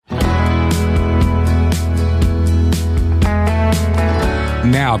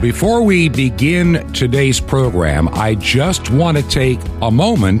Now, before we begin today's program, I just want to take a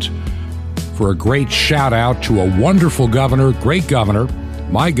moment for a great shout out to a wonderful governor, great governor,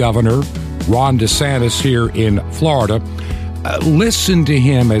 my governor, Ron DeSantis here in Florida. Listen to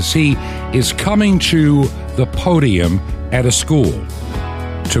him as he is coming to the podium at a school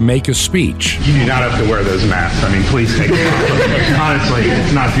to make a speech. You do not have to wear those masks. I mean, please take them off. Honestly,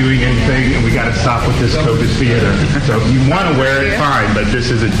 it's not doing anything, and we got to stop with this COVID theater. So if you want to wear it, fine, but this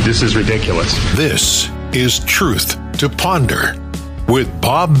is ridiculous. This is Truth to Ponder with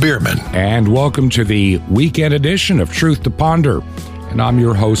Bob Bierman. And welcome to the weekend edition of Truth to Ponder. And I'm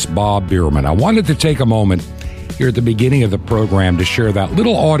your host, Bob Bierman. I wanted to take a moment here at the beginning of the program to share that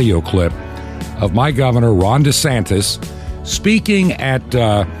little audio clip of my governor, Ron DeSantis, speaking at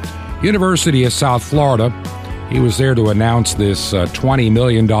University of South Florida. He was there to announce this $20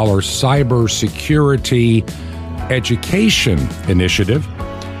 million cybersecurity education initiative,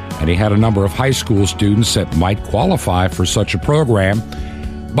 and he had a number of high school students that might qualify for such a program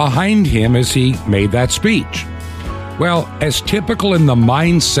behind him as he made that speech. Well, as typical in the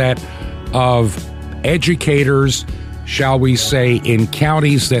mindset of educators, shall we say, in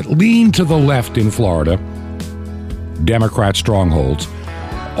counties that lean to the left in Florida, Democrat strongholds,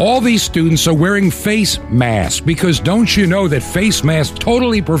 all these students are wearing face masks because don't you know that face masks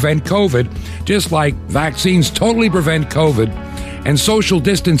totally prevent COVID, just like vaccines totally prevent COVID, and social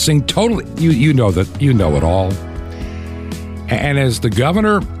distancing totally, you know it all. And as the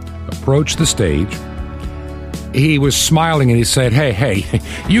governor approached the stage, he was smiling and he said, hey,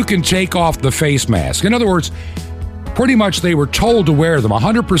 you can take off the face mask. In other words, pretty much they were told to wear them.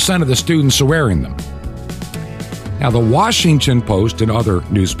 100% of the students are wearing them. Now, the Washington Post and other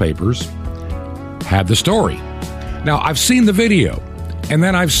newspapers had the story. Now, I've seen the video, and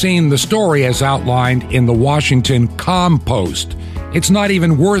then I've seen the story as outlined in the Washington Compost. It's not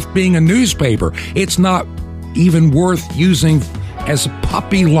even worth being a newspaper. It's not even worth using as a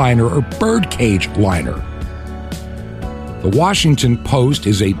puppy liner or birdcage liner. The Washington Post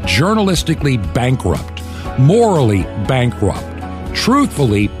is a journalistically bankrupt, morally bankrupt,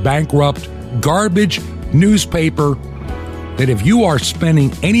 truthfully bankrupt, garbage newspaper that if you are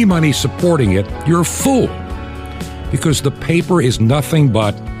spending any money supporting it, you're a fool, because the paper is nothing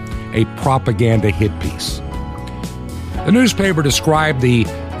but a propaganda hit piece. The newspaper described the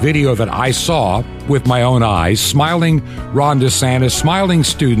video that I saw with my own eyes, smiling Ron DeSantis, smiling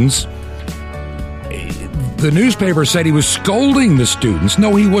students. The newspaper said he was scolding the students.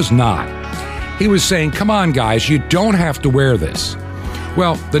 No, he was not. He was saying, come on, guys, you don't have to wear this.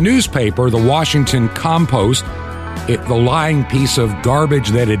 Well, the newspaper, the Washington Compost, the lying piece of garbage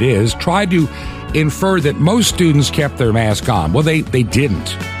that it is, tried to infer that most students kept their mask on. Well, they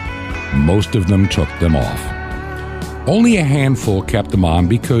didn't. Most of them took them off. Only a handful kept them on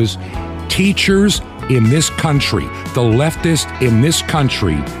because teachers in this country, the leftists in this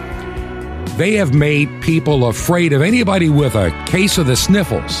country, they have made people afraid of anybody with a case of the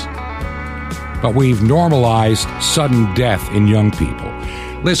sniffles. But we've normalized sudden death in young people.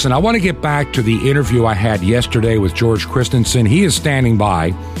 Listen, I want to get back to the interview I had yesterday with George Christensen. He is standing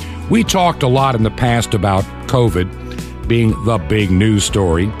by. We talked a lot in the past about COVID being the big news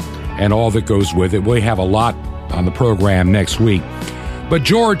story and all that goes with it. We have a lot on the program next week. But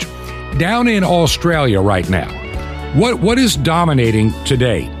George, down in Australia right now, what is dominating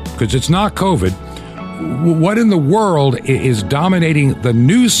today? Because it's not COVID. What in the world is dominating the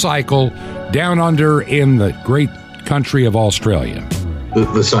news cycle down under in the great country of Australia?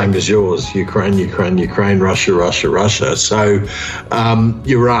 The same as yours, Ukraine, Russia. So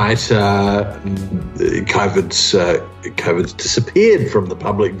you're right, COVID's disappeared from the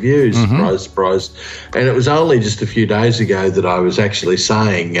public view, surprise. And it was only just a few days ago that I was actually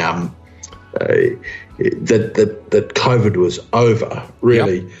saying that COVID was over,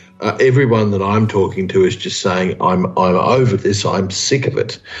 really. Yep. Everyone that I'm talking to is just saying, I'm over this, I'm sick of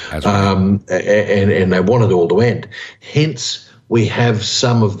it. That's right. And they want it all to end. Hence, we have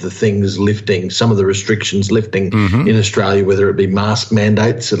some of the things lifting, some of the restrictions lifting in Australia, whether it be mask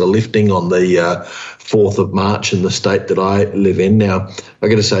mandates that are lifting on the 4th of March in the state that I live in. Now, I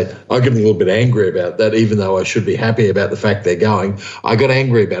got to say, I get a little bit angry about that, even though I should be happy about the fact they're going. I got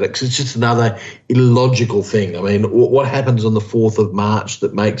angry about it because it's just another illogical thing. I mean, what happens on the 4th of March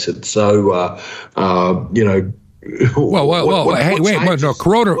that makes it so,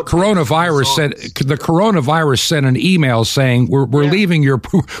 Coronavirus sent an email saying we're leaving your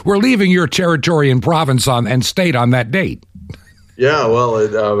territory and province and state on that date. Yeah, well,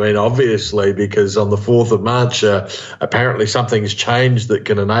 obviously, because on the 4th of March, apparently something's changed that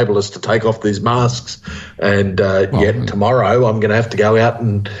can enable us to take off these masks. And yet tomorrow I'm going to have to go out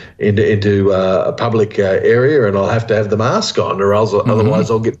and into a public area, and I'll have to have the mask on, or else otherwise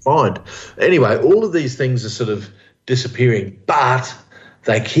I'll get fined. Anyway, all of these things are sort of disappearing, but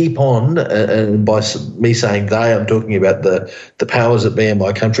they keep on, and by me saying they, I'm talking about the powers that be in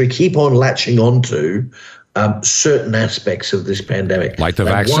my country, keep on latching onto certain aspects of this pandemic. Like the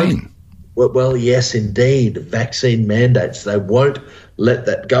vaccine. Well, yes, indeed. Vaccine mandates. They won't let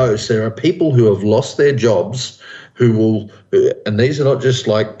that go. So there are people who have lost their jobs who will, and these are not just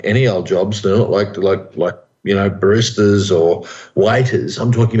like any old jobs. They're not like baristas or waiters.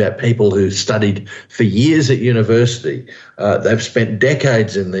 I'm talking about people who studied for years at university. They've spent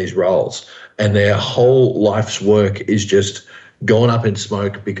decades in these roles, and their whole life's work is just gone up in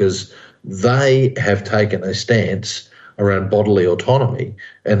smoke because they have taken a stance around bodily autonomy,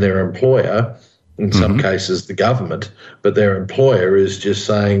 and their employer, in some cases the government, but their employer is just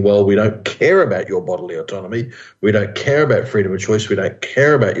saying, well, we don't care about your bodily autonomy. We don't care about freedom of choice. We don't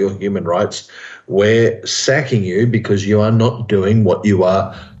care about your human rights. We're sacking you because you are not doing what you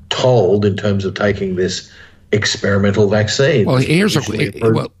are told in terms of taking this experimental vaccine. Well, here's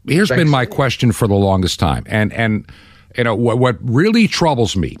been my question for the longest time. And what really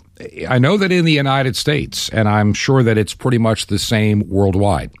troubles me, I know that in the United States, and I'm sure that it's pretty much the same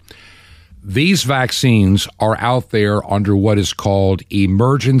worldwide, these vaccines are out there under what is called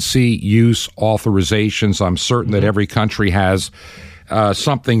emergency use authorizations. I'm certain that every country has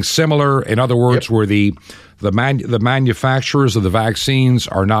something similar. In other words, where the manufacturers of the vaccines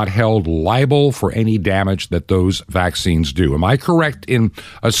are not held liable for any damage that those vaccines do. Am I correct in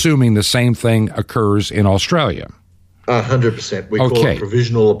assuming the same thing occurs in Australia? 100%. We call it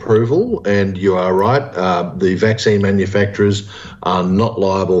provisional approval, and you are right. The vaccine manufacturers are not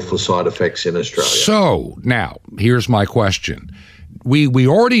liable for side effects in Australia. So now, here's my question. We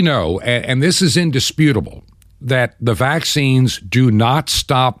already know, and this is indisputable, that the vaccines do not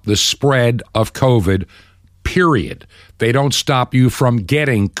stop the spread of COVID, period. They don't stop you from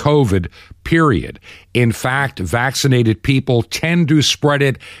getting COVID, period. In fact, vaccinated people tend to spread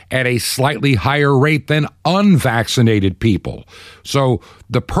it at a slightly higher rate than unvaccinated people. So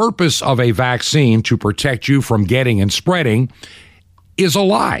the purpose of a vaccine to protect you from getting and spreading is a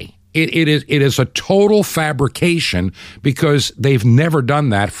lie. It is a total fabrication because they've never done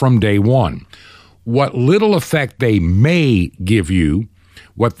that from day one. What little effect they may give you,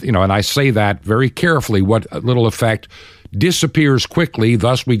 and I say that very carefully, what little effect disappears quickly.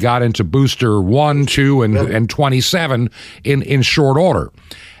 Thus, we got into booster 1, 2, and 27 in short order.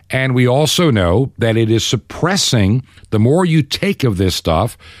 And we also know that it is suppressing, the more you take of this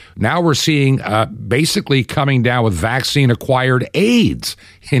stuff, now we're seeing basically coming down with vaccine-acquired AIDS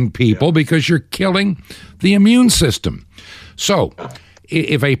in people because you're killing the immune system. So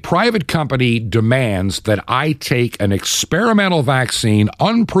if a private company demands that I take an experimental vaccine,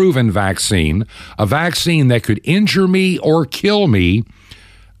 unproven vaccine, a vaccine that could injure me or kill me,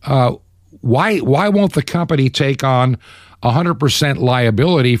 why won't the company take on 100%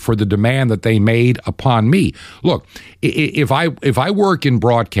 liability for the demand that they made upon me? Look, if I work in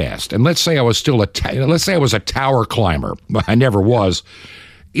broadcast, and let's say I was a tower climber, I never was.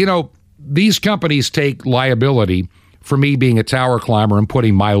 These companies take liability for me being a tower climber and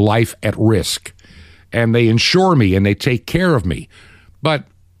putting my life at risk. And they insure me and they take care of me. But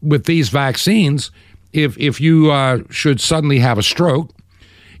with these vaccines, if you should suddenly have a stroke,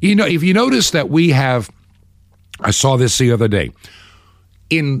 if you notice that we have, I saw this the other day,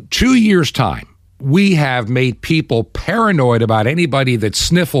 in 2 years' time, we have made people paranoid about anybody that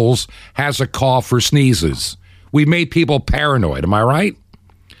sniffles, has a cough, or sneezes. We've made people paranoid. Am I right?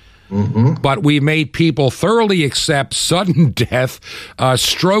 Mm-hmm. But we made people thoroughly accept sudden death,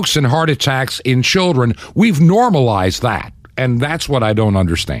 strokes and heart attacks in children. We've normalized that, and that's what I don't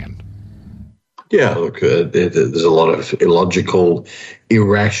understand. Yeah, look, there's a lot of illogical,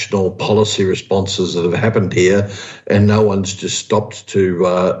 irrational policy responses that have happened here, and no one's just stopped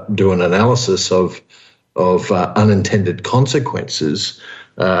to do an analysis of unintended consequences.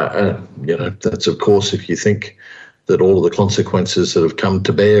 That's, of course, if you think that all of the consequences that have come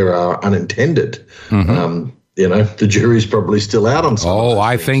to bear are unintended. Mm-hmm. The jury's probably still out on some of those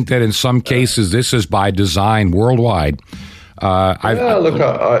things. Think that in some cases this is by design worldwide. I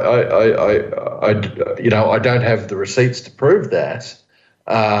don't have the receipts to prove that.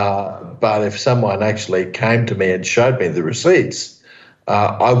 But if someone actually came to me and showed me the receipts,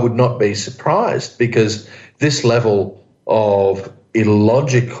 I would not be surprised, because this level of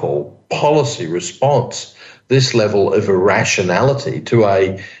illogical policy response this level of irrationality to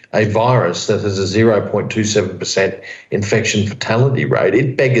a virus that has a 0.27% infection fatality rate.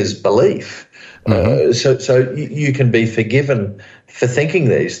 It beggars belief. So you can be forgiven for thinking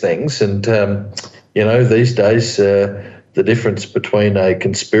these things. And, these days, the difference between a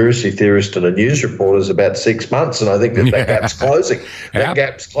conspiracy theorist and a news reporter is about 6 months. And I think that gap's closing. That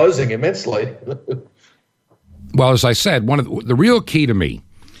gap's closing immensely. Well, as I said, one of the real key to me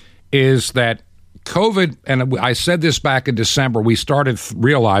is that COVID, and I said this back in December, we started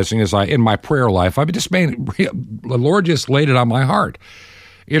realizing in my prayer life, the Lord just laid it on my heart.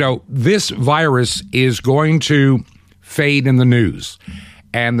 This virus is going to fade in the news,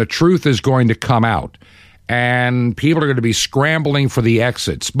 and the truth is going to come out, and people are going to be scrambling for the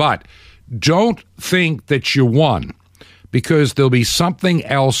exits. But don't think that you won, because there'll be something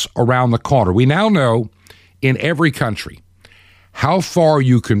else around the corner. We now know in every country how far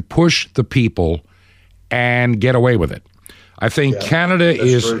you can push the people and get away with it. I think Canada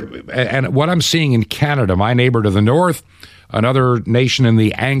is, and what I'm seeing in Canada, my neighbor to the north, another nation in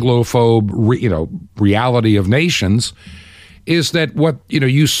the Anglophobe, reality of nations, is that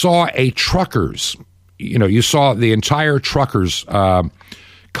you saw a truckers, you saw the entire truckers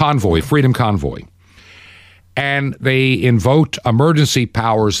convoy, Freedom Convoy, and they invoked emergency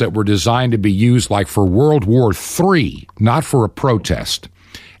powers that were designed to be used like for World War III, not for a protest.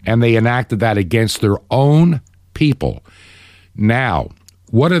 And they enacted that against their own people. Now,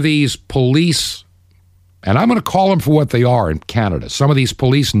 what are these police, and I'm going to call them for what they are in Canada, some of these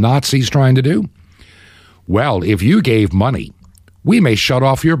police Nazis trying to do? Well, if you gave money, we may shut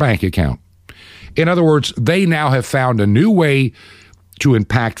off your bank account. In other words, they now have found a new way to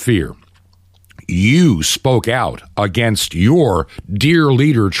impact fear. You spoke out against your dear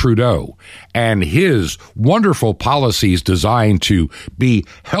leader Trudeau and his wonderful policies designed to be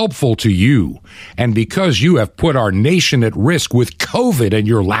helpful to you. And because you have put our nation at risk with COVID and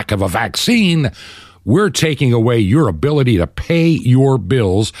your lack of a vaccine, we're taking away your ability to pay your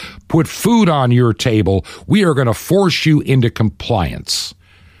bills, put food on your table. We are going to force you into compliance.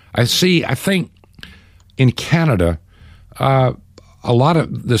 I think in Canada, a lot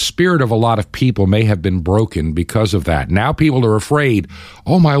of the spirit of a lot of people may have been broken because of that. Now people are afraid,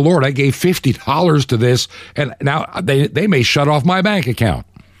 oh my Lord, I gave $50 to this, and now they may shut off my bank account.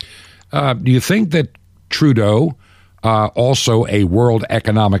 Do you think that Trudeau, also a World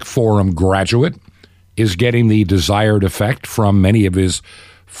Economic Forum graduate, is getting the desired effect from many of his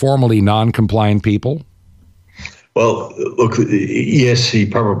formerly non-compliant people? Well, look, yes, he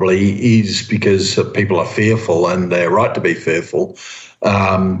probably is, because people are fearful, and they're right to be fearful.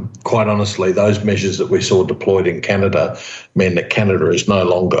 Quite honestly, those measures that we saw deployed in Canada mean that Canada is no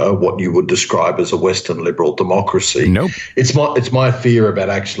longer what you would describe as a Western liberal democracy. Nope. It's my fear about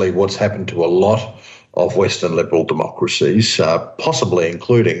actually what's happened to a lot of Western liberal democracies, possibly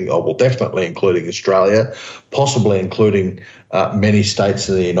including, definitely including Australia, possibly including many states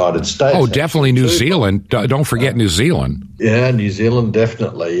in the United States. Oh, definitely New Zealand. Don't forget New Zealand. Yeah, New Zealand,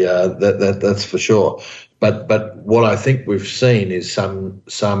 definitely. That's for sure. But what I think we've seen is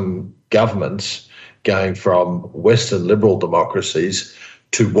some governments going from Western liberal democracies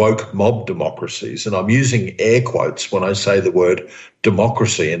to woke mob democracies. And I'm using air quotes when I say the word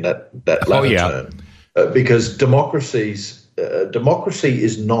democracy in that latter term. Because democracy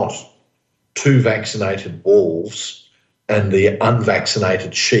is not two vaccinated wolves and the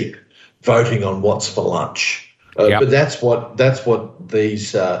unvaccinated sheep voting on what's for lunch. But that's what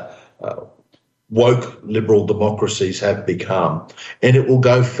these woke liberal democracies have become, and it will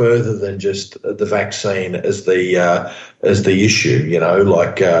go further than just the vaccine as the issue.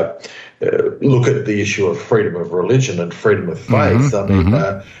 Look at the issue of freedom of religion and freedom of faith.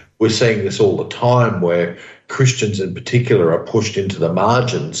 We're seeing this all the time, where Christians in particular are pushed into the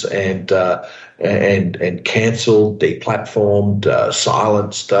margins and cancelled, deplatformed,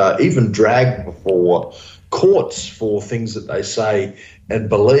 silenced, even dragged before courts for things that they say and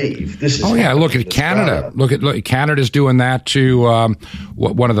believe. This is look at Canada. Look at Canada's doing that to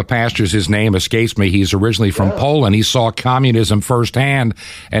one of the pastors. His name escapes me. He's originally from Poland. He saw communism firsthand,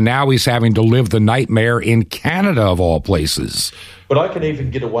 and now he's having to live the nightmare in Canada, of all places. But I can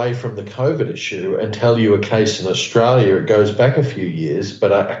even get away from the COVID issue and tell you a case in Australia. It goes back a few years,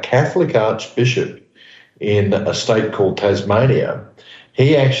 but a Catholic archbishop in a state called Tasmania,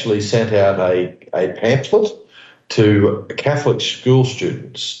 he actually sent out a pamphlet to Catholic school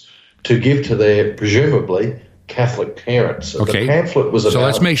students to give to their, presumably, Catholic parents. And okay. The pamphlet was about... So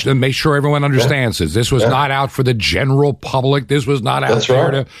let's make sure everyone understands this. This was not out for the general public. This was not out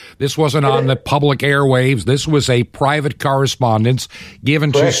there this wasn't on the public airwaves. This was a private correspondence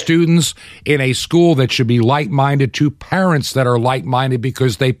given to students in a school that should be like-minded, to parents that are like-minded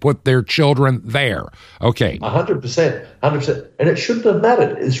because they put their children there. Okay. 100%. And it shouldn't have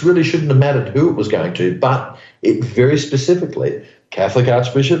mattered. It really shouldn't have mattered who it was going to, but it very specifically, Catholic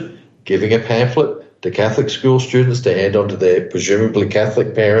Archbishop giving a pamphlet to Catholic school students to hand on to their presumably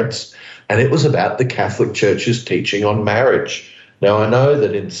Catholic parents, and it was about the Catholic Church's teaching on marriage. Now, I know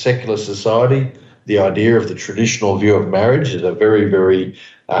that in secular society, the idea of the traditional view of marriage is a very, very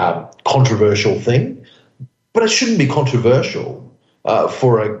controversial thing, but it shouldn't be controversial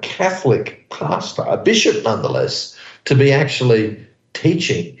for a Catholic pastor, a bishop nonetheless, to be actually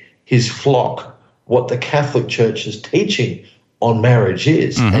teaching his flock what the Catholic Church's teaching on marriage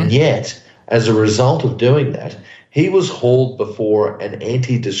is. Mm-hmm. And yet, as a result of doing that, he was hauled before an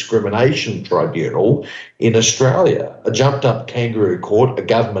anti-discrimination tribunal in Australia, a jumped-up kangaroo court, a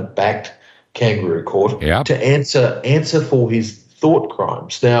government-backed kangaroo court, to answer for his thought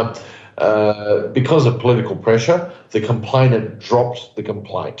crimes. Now, because of political pressure, the complainant dropped the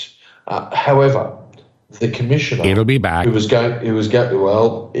complaint. However, the commissioner, it'll be back. It will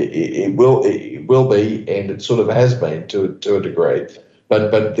be, and it sort of has been to a degree.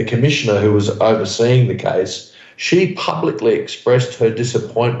 But the commissioner who was overseeing the case, she publicly expressed her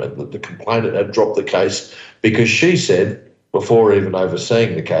disappointment that the complainant had dropped the case, because she said, before even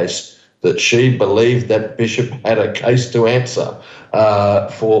overseeing the case, that she believed that bishop had a case to answer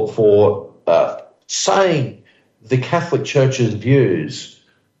for saying the Catholic Church's views.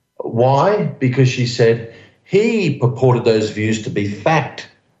 Why? Because she said he purported those views to be fact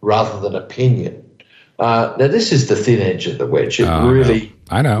rather than opinion. Now, this is the thin edge of the wedge. It really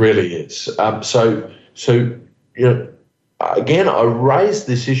is. So again, I raised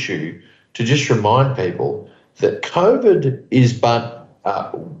this issue to just remind people that COVID is but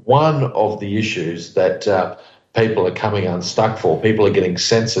one of the issues that people are coming unstuck for. People are getting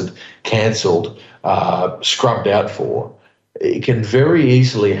censored, cancelled, scrubbed out for. It can very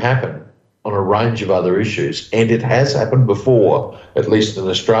easily happen on a range of other issues, and it has happened before, at least in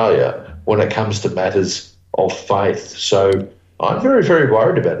Australia, when it comes to matters of faith. So I'm very, very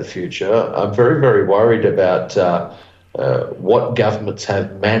worried about the future. I'm very, very worried about what governments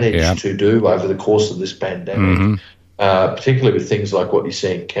have managed to do over the course of this pandemic, particularly with things like what you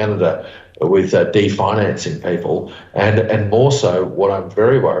see in Canada with definancing people. And more so, what I'm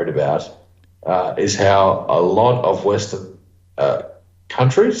very worried about is how a lot of Western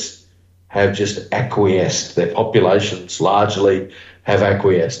countries have just acquiesced. Their populations largely have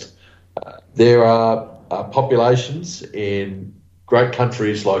acquiesced. There are populations in great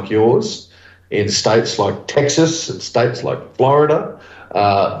countries like yours, in states like Texas and states like Florida,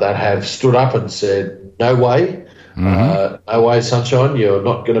 that have stood up and said, no way, no way, sunshine, you're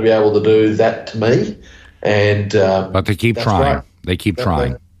not going to be able to do that to me. And but they keep trying. Great. They keep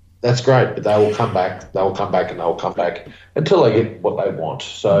trying. That's great, but they will come back. They will come back, and they will come back until they get what they want.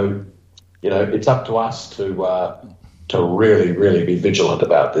 So, it's up to us to really, really be vigilant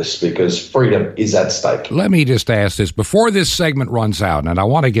about this, because freedom is at stake. Let me just ask this before this segment runs out, and I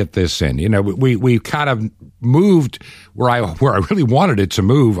want to get this in. We kind of moved where I really wanted it to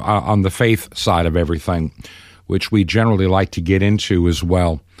move on the faith side of everything, which we generally like to get into as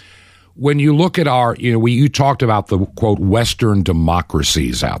well. When you look at you talked about the, quote, Western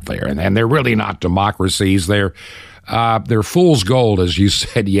democracies out there, and they're really not democracies. They're fool's gold, as you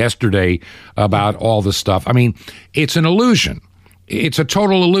said yesterday about all this stuff. I mean, it's an illusion. It's a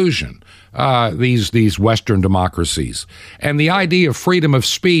total illusion, these Western democracies. And the idea of freedom of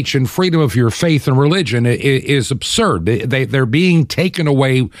speech and freedom of your faith and religion is absurd. They're being taken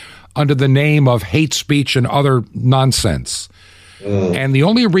away under the name of hate speech and other nonsense. And the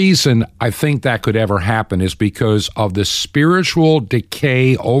only reason I think that could ever happen is because of the spiritual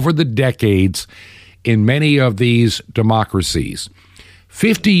decay over the decades in many of these democracies.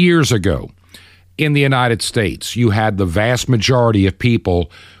 50 years ago in the United States, you had the vast majority of people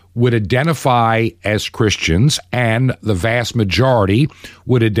would identify as Christians, and the vast majority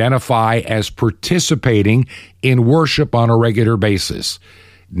would identify as participating in worship on a regular basis.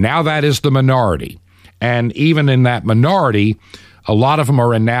 Now that is the minority. And even in that minority, a lot of them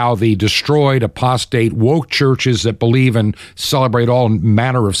are in now the destroyed, apostate, woke churches that believe and celebrate all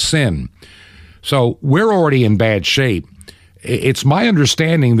manner of sin. So we're already in bad shape. It's my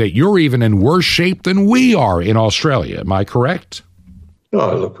understanding that you're even in worse shape than we are in Australia. Am I correct?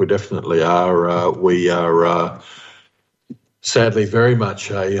 Oh, look, we definitely are. We are sadly very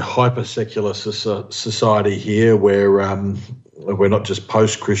much a hyper-secular society here where we're not just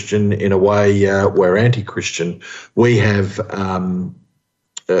post-Christian in a way, we're anti-Christian. We have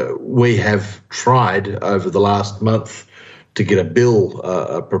tried over the last month to get a bill,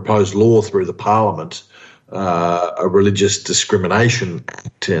 a proposed law through the Parliament, a religious discrimination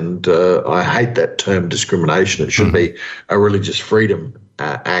act, and I hate that term discrimination. It should be a religious freedom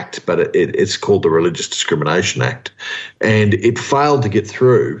act, but it's called the Religious Discrimination Act, and it failed to get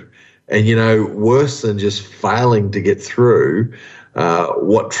through. And, you know, worse than just failing to get through,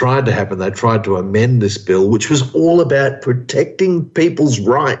 what tried to happen, they tried to amend this bill, which was all about protecting people's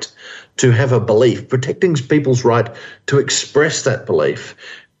right to have a belief, protecting people's right to express that belief.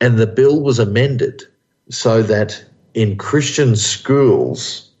 And the bill was amended so that in Christian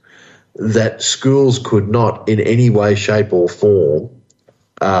schools, that schools could not in any way, shape or form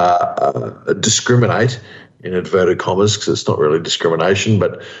discriminate, in inverted commas, because it's not really discrimination,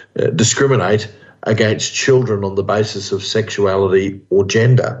 but discriminate against children on the basis of sexuality or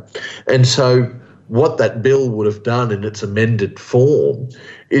gender. And so what that bill would have done in its amended form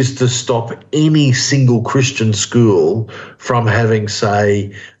is to stop any single Christian school from having,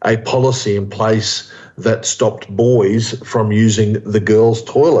 say, a policy in place that stopped boys from using the girls'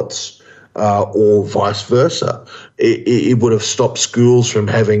 toilets. Or vice versa. It would have stopped schools from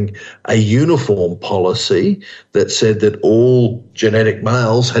having a uniform policy that said that all genetic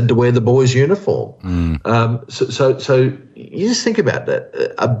males had to wear the boys' uniform. So you just think about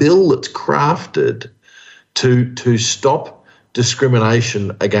that. A bill that's crafted to stop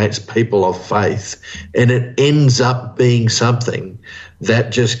discrimination against people of faith, and it ends up being something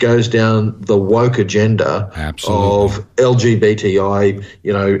that just goes down the woke agenda of LGBTI,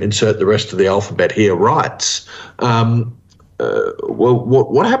 you know, insert the rest of the alphabet here, rights. Well,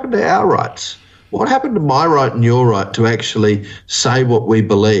 what happened to our rights? What happened to my right and your right to actually say what we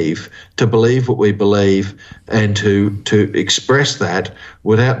believe, to believe what we believe, and to express that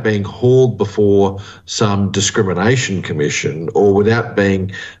without being hauled before some discrimination commission or without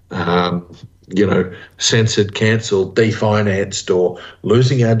being censored, cancelled, definanced, or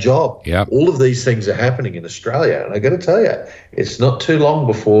losing our job. Yep. All of these things are happening in Australia. And I got to tell you, it's not too long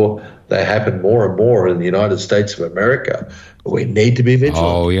before they happen more and more in the United States of America. We need to be vigilant.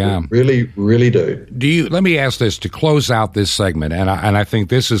 Oh, yeah. We really, really do. Let me ask this to close out this segment, and I think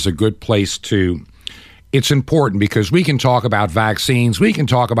this is a good place to. It's important because we can talk about vaccines, we can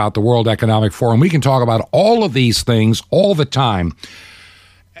talk about the World Economic Forum, we can talk about all of these things all the time.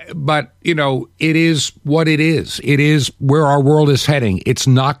 But, you know, it is what it is. It is where our world is heading. It's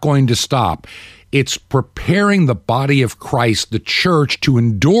not going to stop. It's preparing the body of Christ, the church, to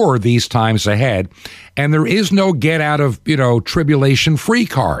endure these times ahead. And there is no get out of, tribulation free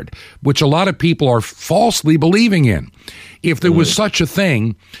card, which a lot of people are falsely believing in. If there was such a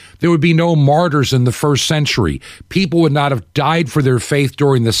thing, there would be no martyrs in the first century. People would not have died for their faith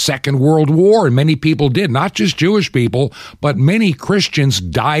during the Second World War, and many people did, not just Jewish people, but many Christians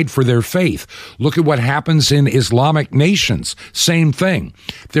died for their faith. Look at what happens in Islamic nations. Same thing.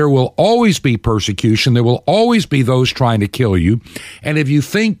 There will always be persecution. There will always be those trying to kill you. And if you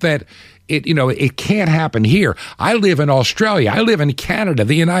think that it can't happen here. I live in Australia. I live in Canada,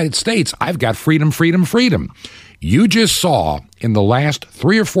 the United States. I've got freedom, freedom, freedom. You just saw in the last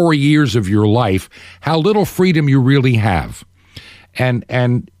 3 or 4 years of your life how little freedom you really have.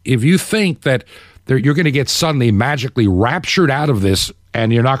 And if you think that you're going to get suddenly magically raptured out of this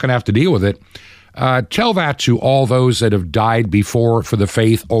and you're not going to have to deal with it, tell that to all those that have died before for the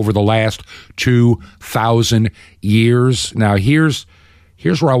faith over the last 2,000 years. Now, here's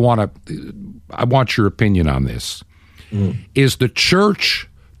where I want your opinion on this. Is the church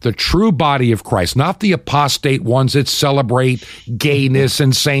the true body of Christ, not the apostate ones that celebrate gayness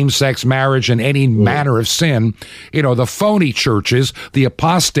and same-sex marriage and any manner of sin, the phony churches, the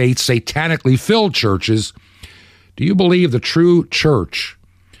apostate, satanically filled churches? Do you believe the true church,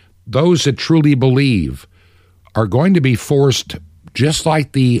 those that truly believe, are going to be forced, just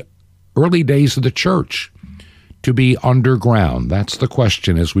like the early days of the church, to be underground? That's the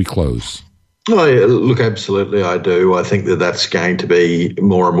question as we close. Oh, yeah, look, absolutely, I do. I think that that's going to be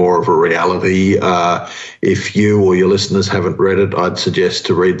more and more of a reality. If you or your listeners haven't read it, I'd suggest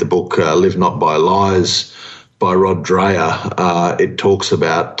to read the book Live Not by Lies by Rod Dreher. It talks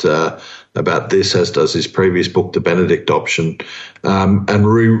about this, as does his previous book, The Benedict Option. And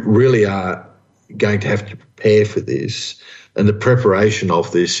we really are going to have to prepare for this. And the preparation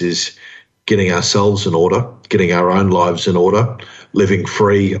of this is getting ourselves in order, getting our own lives in order, living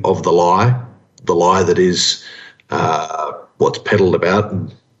free of the lie that is what's peddled about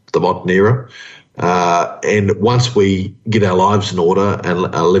in the modern era, And once we get our lives in order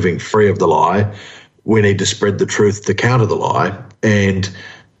and are living free of the lie, we need to spread the truth to counter the lie. And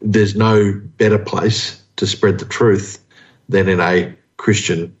there's no better place to spread the truth than in a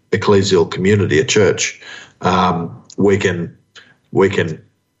Christian ecclesial community, a church. We can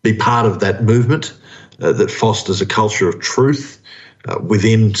be part of that movement that fosters a culture of truth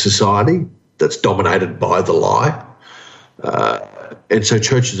within society that's dominated by the lie. And so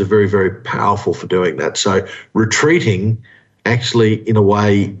churches are very, very powerful for doing that. So retreating actually, in a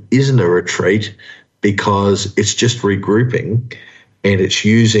way, isn't a retreat because it's just regrouping and it's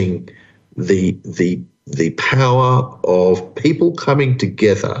using the power of people coming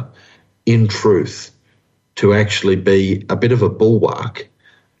together in truth to actually be a bit of a bulwark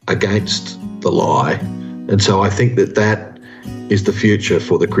against the lie. And so I think that is the future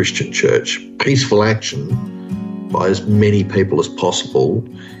for the Christian church. Peaceful action by as many people as possible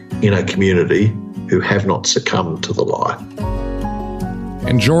in a community who have not succumbed to the lie.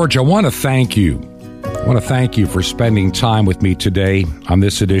 And George, I want to thank you. I want to thank you for spending time with me today on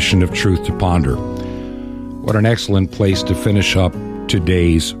this edition of Truth to Ponder. What an excellent place to finish up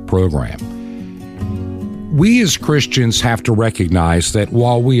today's program. We as Christians have to recognize that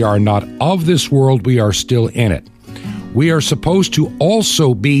while we are not of this world, we are still in it. We are supposed to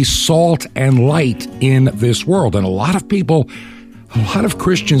also be salt and light in this world. And a lot of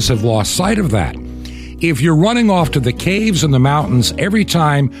Christians have lost sight of that. If you're running off to the caves and the mountains every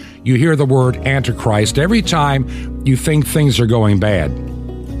time you hear the word Antichrist, every time you think things are going bad,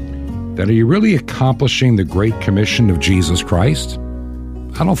 then are you really accomplishing the Great Commission of Jesus Christ?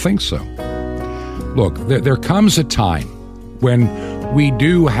 I don't think so. Look, there comes a time when we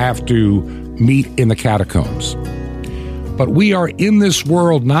do have to meet in the catacombs. But we are in this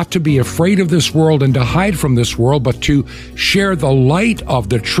world not to be afraid of this world and to hide from this world, but to share the light of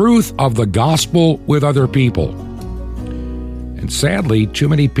the truth of the gospel with other people. And sadly, too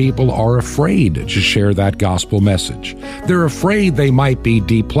many people are afraid to share that gospel message. They're afraid they might be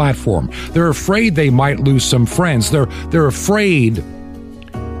deplatformed. They're afraid they might lose some friends. They're afraid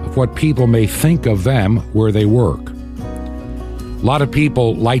of what people may think of them where they work. A lot of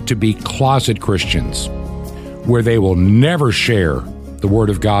people like to be closet Christians, where they will never share the Word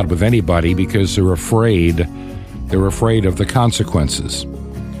of God with anybody because they're afraid of the consequences.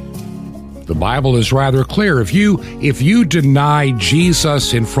 The Bible is rather clear. If you deny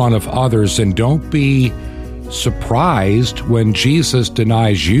Jesus in front of others, then don't be surprised when Jesus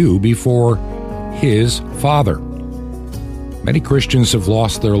denies you before his Father. Many Christians have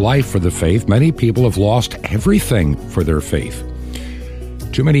lost their life for the faith. Many people have lost everything for their faith.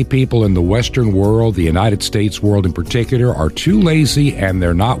 Too many people in the Western world, the United States world in particular, are too lazy and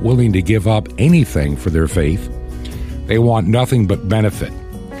they're not willing to give up anything for their faith. They want nothing but benefit,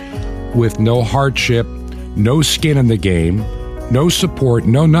 with no hardship, no skin in the game, no support,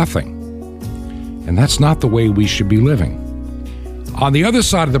 no nothing. And that's not the way we should be living. On the other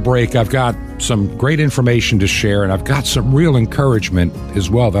side of the break, I've got some great information to share, and I've got some real encouragement as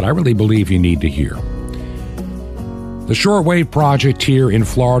well that I really believe you need to hear. The Shortwave Project here in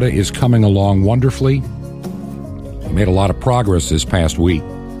Florida is coming along wonderfully. We made a lot of progress this past week,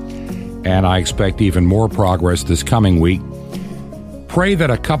 and I expect even more progress this coming week. Pray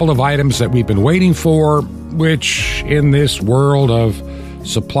that a couple of items that we've been waiting for, which in this world of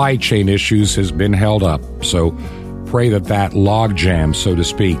supply chain issues has been held up. So pray that log jam, so to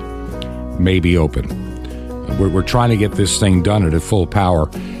speak, may be open. We're trying to get this thing done at full power.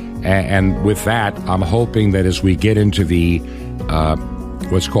 And with that, I'm hoping that as we get into the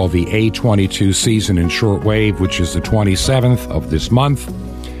what's called the A22 season in shortwave, which is the 27th of this month,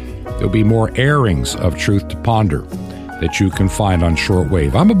 there'll be more airings of Truth to Ponder that you can find on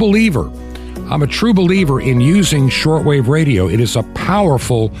shortwave. I'm a believer. I'm a true believer in using shortwave radio. It is a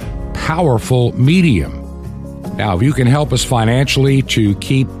powerful, powerful medium. Now, if you can help us financially to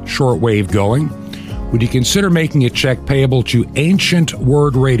keep shortwave going, would you consider making a check payable to Ancient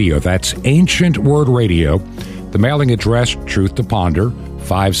Word Radio? That's Ancient Word Radio. The mailing address, Truth to Ponder,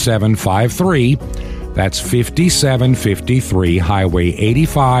 5753. That's 5753 Highway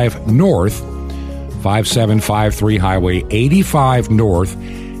 85 North, 5753 Highway 85 North.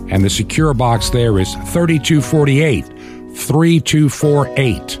 And the secure box there is 3248,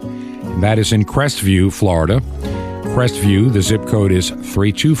 3248. And that is in Crestview, Florida. Crestview, the zip code is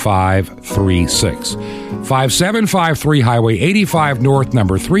 32536. 5753 Highway 85 North,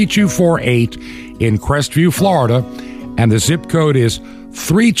 number 3248 in Crestview, Florida, and the zip code is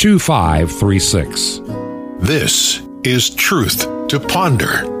 32536. This is Truth to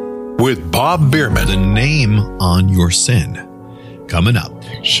Ponder with Bob Bierman. The name on your sin. coming up.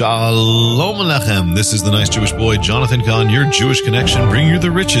 Shalom Alechem. This is the nice Jewish boy, Jonathan Cahn, your Jewish connection, bringing you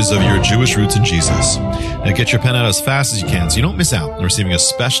the riches of your Jewish roots in Jesus. Now get your pen out as fast as you can so you don't miss out on receiving a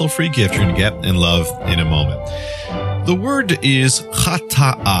special free gift you're going to get and love in a moment. The word is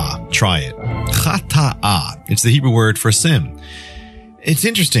chata'ah. Try it. Chata'ah. It's the Hebrew word for sin. It's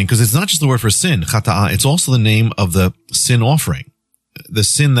interesting because it's not just the word for sin, chata'ah. It's also the name of the sin offering. The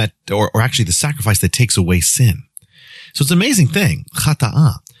sin that, or actually the sacrifice that takes away sin. So it's an amazing thing,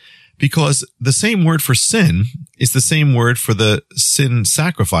 chata'ah, because the same word for sin is the same word for the sin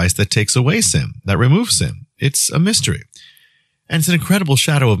sacrifice that takes away sin, that removes sin. It's a mystery. And it's an incredible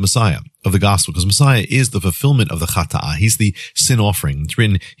shadow of Messiah, of the gospel, because Messiah is the fulfillment of the chata'ah. He's the sin offering. It's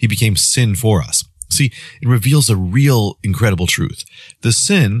written, he became sin for us. See, it reveals a real incredible truth. The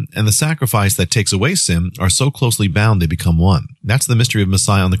sin and the sacrifice that takes away sin are so closely bound they become one. That's the mystery of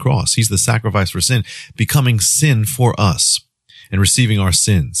Messiah on the cross. He's the sacrifice for sin, becoming sin for us and receiving our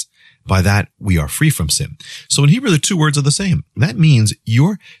sins. By that, we are free from sin. So in Hebrew, the two words are the same. That means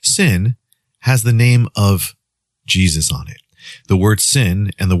your sin has the name of Jesus on it. The word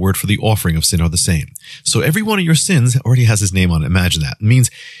sin and the word for the offering of sin are the same. So every one of your sins already has his name on it. Imagine that. It means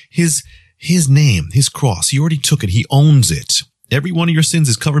his name, his cross, he already took it. He owns it. Every one of your sins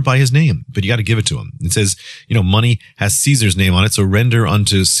is covered by his name, but you got to give it to him. It says, money has Caesar's name on it, so render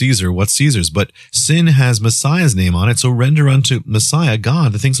unto Caesar what's Caesar's. But sin has Messiah's name on it, so render unto Messiah,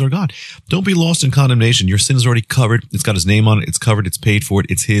 God, the things that are God. Don't be lost in condemnation. Your sin is already covered. It's got his name on it. It's covered. It's paid for it.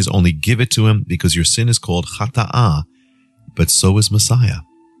 It's his. Only give it to him because your sin is called chata'ah, but so is Messiah.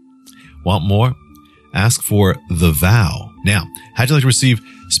 Want more? Ask for the vow. Now, how'd you like to receive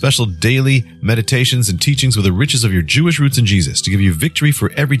special daily meditations and teachings with the riches of your Jewish roots in Jesus to give you victory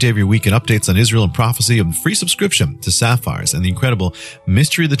for every day of your week and updates on Israel and prophecy, and free subscription to Sapphires and the incredible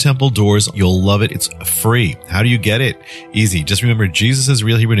Mystery of the Temple Doors? You'll love it. It's free. How do you get it? Easy. Just remember Jesus'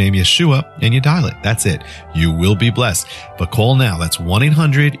 real Hebrew name, Yeshua, and you dial it. That's it. You will be blessed. But call now. That's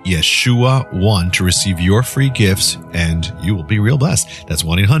 1-800-YESHUA-1 to receive your free gifts, and you will be real blessed. That's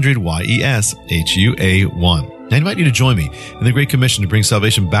 1-800-YESHUA-1. I invite you to join me in the Great Commission to bring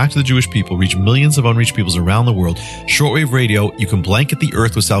salvation back to the Jewish people, reach millions of unreached peoples around the world. Shortwave radio, you can blanket the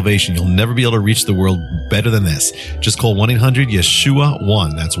earth with salvation. You'll never be able to reach the world better than this. Just call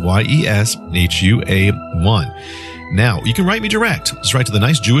 1-800-YESHUA-1. That's YESHUA-1. Now, you can write me direct. Just write to the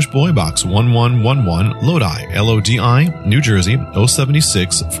nice Jewish boy, Box 1111, Lodi, Lodi, New Jersey,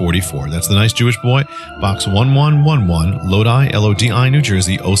 07644. That's the nice Jewish boy, Box 1111, Lodi, Lodi, New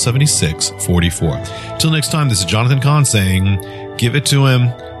Jersey, 07644. Till next time, this is Jonathan Cahn saying, give it to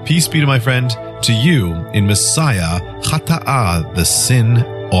him. Peace be to my friend, to you in Messiah, Chata'ah, the sin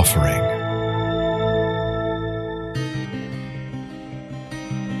offering.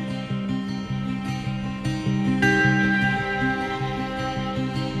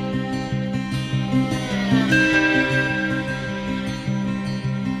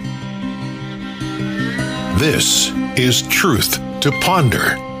 This is Truth to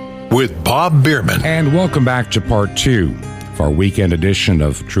Ponder with Bob Bierman. And welcome back to part 2 of our weekend edition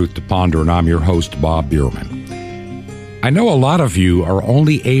of Truth to Ponder, and I'm your host, Bob Bierman. I know a lot of you are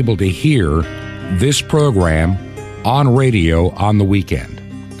only able to hear this program on radio on the weekend.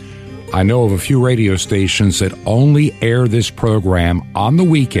 I know of a few radio stations that only air this program on the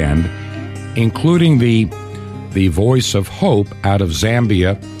weekend, including the Voice of Hope out of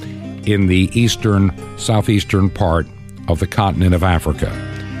Zambia in the southeastern part of the continent of Africa.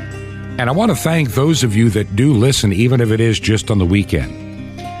 And I want to thank those of you that do listen, even if it is just on the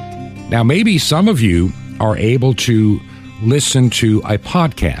weekend. Now, maybe some of you are able to listen to a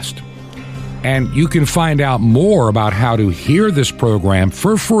podcast, and you can find out more about how to hear this program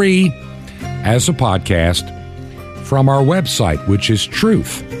for free as a podcast from our website, which is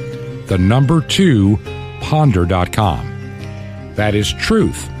truth2ponder.com. That is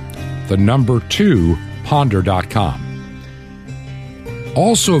truth2ponder.com.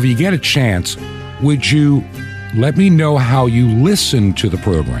 Also, if you get a chance, would you let me know how you listen to the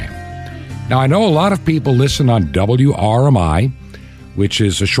program? Now, I know a lot of people listen on WRMI, which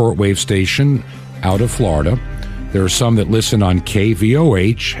is a shortwave station out of Florida. There are some that listen on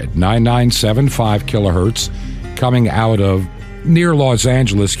KVOH at 9975 kilohertz, coming out of near Los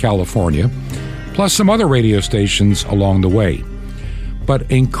Angeles, California, plus some other radio stations along the way.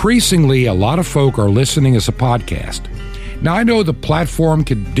 But increasingly, a lot of folk are listening as a podcast. Now, I know the platform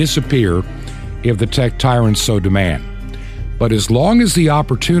could disappear if the tech tyrants so demand. But as long as the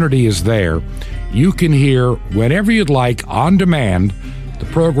opportunity is there, you can hear whenever you'd like, on demand, the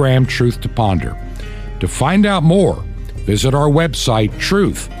program Truth to Ponder. To find out more, visit our website,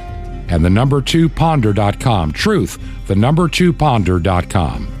 truth, and the number 2ponder.com. Truth, the number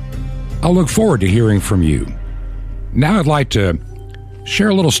 2ponder.com. I'll look forward to hearing from you. Now I'd like to share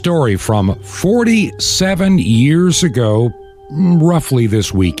a little story from 47 years ago, roughly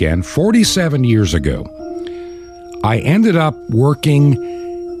this weekend. 47 years ago, I ended up working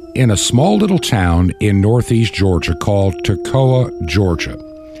in a small little town in northeast Georgia called Toccoa, Georgia.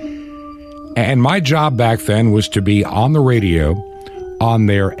 And my job back then was to be on the radio on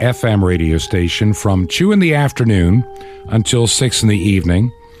their FM radio station from 2 in the afternoon until 6 in the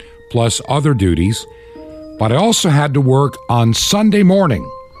evening, plus other duties. But I also had to work on Sunday morning.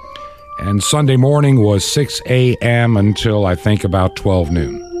 And Sunday morning was 6 a.m. until I think about 12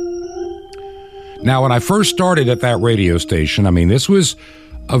 noon. Now, when I first started at that radio station, this was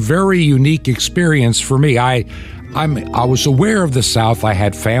a very unique experience for me. I was aware of the South. I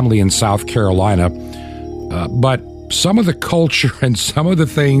had family in South Carolina, but some of the culture and some of the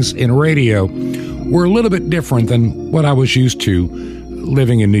things in radio were a little bit different than what I was used to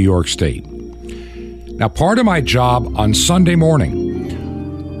living in New York State. Now, part of my job on Sunday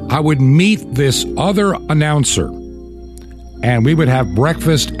morning, I would meet this other announcer, and we would have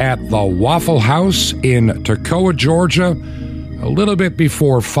breakfast at the Waffle House in Toccoa, Georgia, a little bit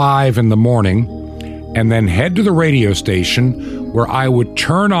before 5 in the morning, and then head to the radio station where I would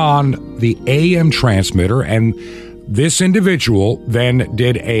turn on the AM transmitter, and this individual then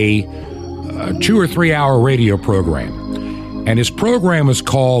did a 2 or 3 hour radio program. And his program was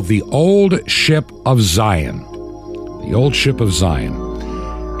called The Old Ship of Zion. The Old Ship of Zion.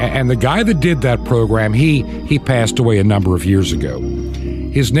 And the guy that did that program, he passed away a number of years ago.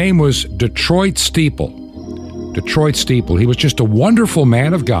 His name was Detroit Steeple. Detroit Steeple. He was just a wonderful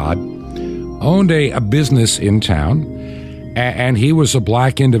man of God, owned a business in town, and he was a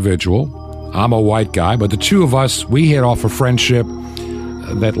black individual. I'm a white guy, but the two of us, we hit off a friendship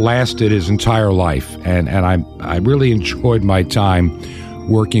that lasted his entire life, and I really enjoyed my time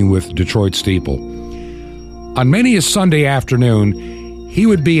working with Detroit Steeple. On many a Sunday afternoon, he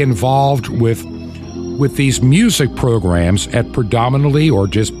would be involved with these music programs at predominantly or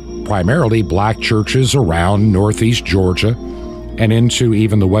just primarily black churches around northeast Georgia and into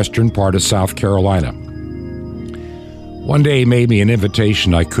even the western part of South Carolina. One day he made me an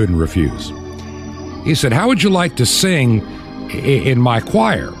invitation I couldn't refuse. He said, "How would you like to sing in my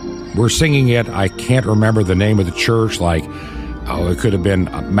choir?" We're singing it, I can't remember the name of the church, it could have been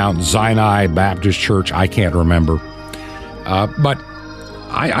Mount Sinai Baptist Church, I can't remember. But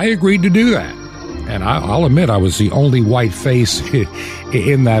I agreed to do that. And I'll admit I was the only white face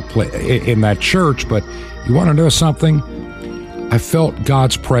in that church, but you want to know something? I felt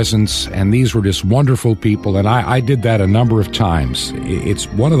God's presence, and these were just wonderful people, and I did that a number of times. It's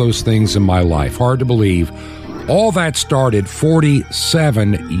one of those things in my life, hard to believe. All that started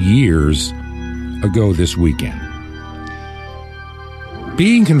 47 years ago this weekend.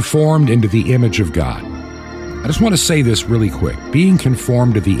 Being conformed into the image of God. I just want to say this really quick. Being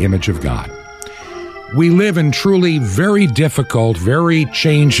conformed to the image of God. We live in truly very difficult, very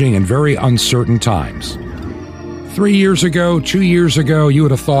changing, and very uncertain times. 3 years ago, 2 years ago, you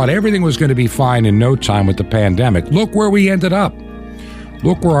would have thought everything was going to be fine in no time with the pandemic. Look where we ended up.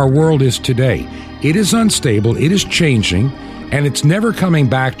 Look where our world is today. It is unstable, it is changing, and it's never coming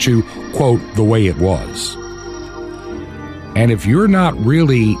back to, quote, the way it was. And if you're not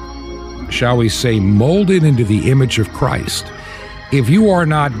really, shall we say, molded into the image of Christ, if you are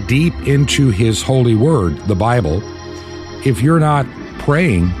not deep into His holy word, the Bible, if you're not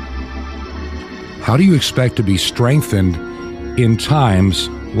praying, how do you expect to be strengthened in times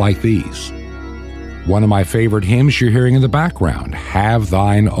like these? One of my favorite hymns you're hearing in the background, Have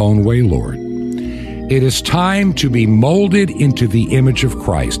Thine Own Way, Lord. It is time to be molded into the image of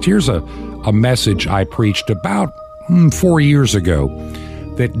Christ. Here's a message I preached about 4 years ago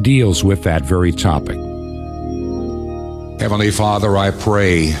that deals with that very topic. Heavenly Father, I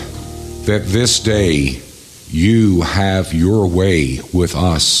pray that this day you have your way with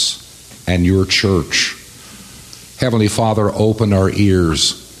us and your church. Heavenly Father, open our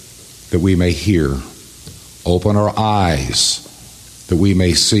ears that we may hear. Open our eyes that we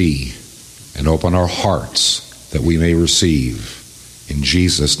may see. And open our hearts that we may receive. In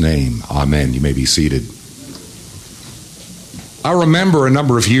Jesus' name, amen. You may be seated. I remember a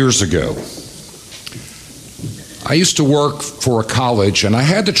number of years ago, I used to work for a college, and I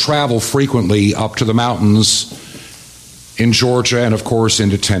had to travel frequently up to the mountains in Georgia and, of course,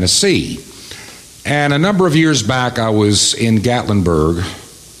 into Tennessee. And a number of years back, I was in Gatlinburg,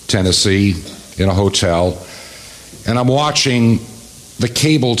 Tennessee, in a hotel, and I'm watching the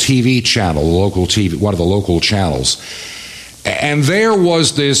cable TV channel, local TV, one of the local channels. And there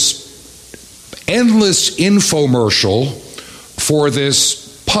was this endless infomercial for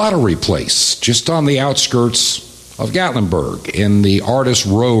this pottery place just on the outskirts of Gatlinburg in the Artist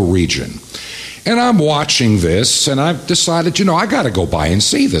Row region. And I'm watching this, and I've decided, I got to go by and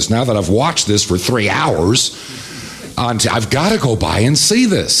see this. Now that I've watched this for 3 hours, I've got to go by and see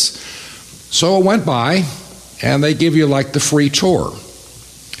this. So I went by, and they give you like the free tour.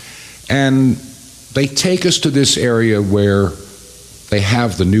 And they take us to this area where they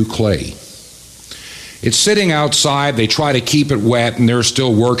have the new clay. It's sitting outside. They try to keep it wet, and they're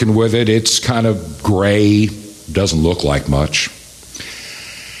still working with it. It's kind of gray, doesn't look like much.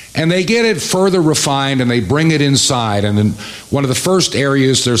 And they get it further refined, and they bring it inside. And in one of the first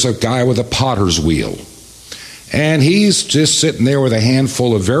areas, there's a guy with a potter's wheel. And he's just sitting there with a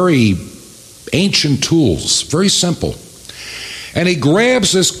handful of very ancient tools, very simple. And he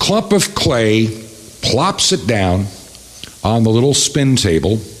grabs this clump of clay, plops it down on the little spin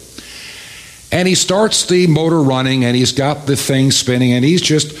table, and he starts the motor running, and he's got the thing spinning, and he's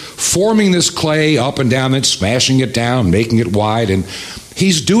just forming this clay up and down and smashing it down, making it wide. And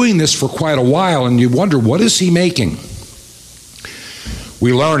he's doing this for quite a while, and you wonder, what is he making?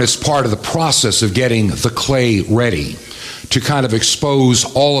 We learn it's part of the process of getting the clay ready to kind of expose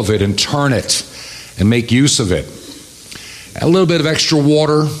all of it and turn it and make use of it. A little bit of extra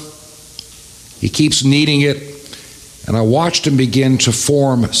water. He keeps kneading it, and I watched him begin to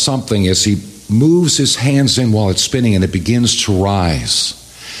form something as he moves his hands in while it's spinning, and it begins to rise.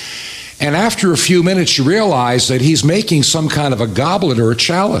 And after a few minutes, you realize that he's making some kind of a goblet or a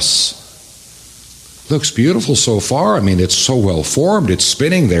chalice. Looks beautiful so far. I mean, it's so well formed. It's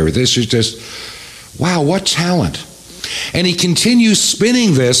spinning there. This is just, wow, what talent. And he continues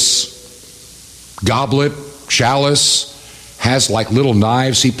spinning this goblet, chalice, has like little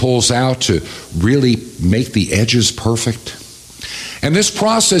knives he pulls out to really make the edges perfect. And this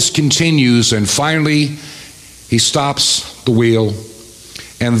process continues, and finally he stops the wheel,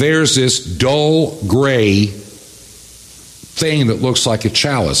 and there's this dull gray thing that looks like a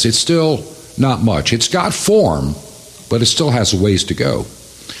chalice. It's still not much. It's got form, but it still has a ways to go.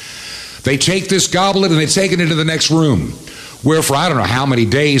 They take this goblet and they take it into the next room, where for I don't know how many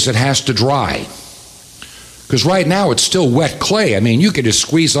days it has to dry. Because right now it's still wet clay. I mean, you could just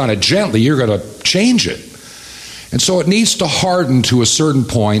squeeze on it gently, you're going to change it. And so it needs to harden to a certain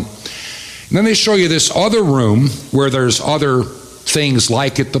point. And then they show you this other room where there's other things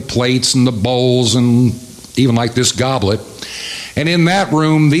like it, the plates and the bowls and even like this goblet. And in that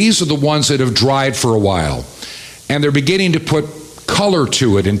room, these are the ones that have dried for a while. And they're beginning to put color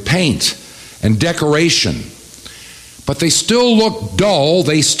to it and paint and decoration. But they still look dull.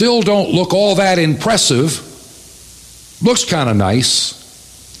 They still don't look all that impressive. Looks kind of nice.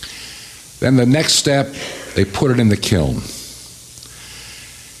 Then the next step, they put it in the kiln.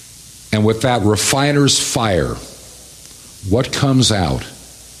 And with that refiner's fire, what comes out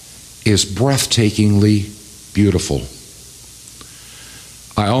is breathtakingly beautiful.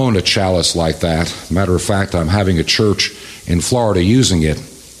 I own a chalice like that. Matter of fact, I'm having a church in Florida using it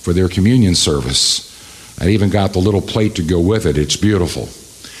for their communion service. I even got the little plate to go with it. It's beautiful.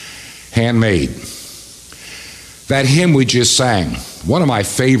 Handmade. That hymn we just sang, one of my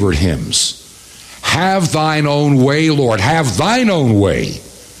favorite hymns. Have thine own way, Lord. Have thine own way.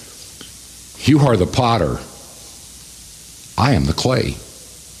 You are the potter. I am the clay.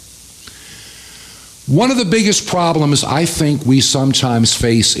 One of the biggest problems I think we sometimes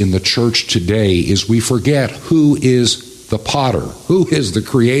face in the church today is we forget who is the potter, who is the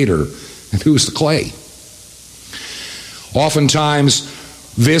creator, and who is the clay.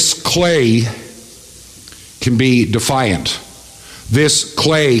 Oftentimes, this clay can be defiant. This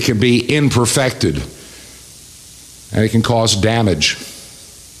clay can be imperfected, and it can cause damage.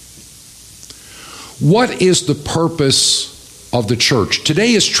 What is the purpose of the church?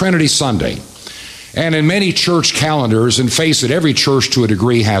 Today is Trinity Sunday, and in many church calendars, and face it, every church to a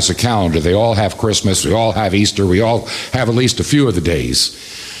degree has a calendar. They all have Christmas, we all have Easter, we all have at least a few of the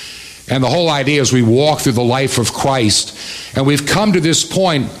days. And the whole idea is we walk through the life of Christ, and we've come to this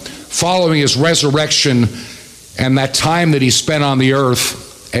point following his resurrection and that time that he spent on the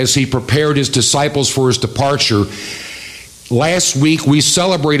earth as he prepared his disciples for his departure. Last week we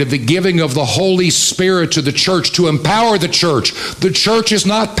celebrated the giving of the Holy Spirit to the church to empower the church. The church is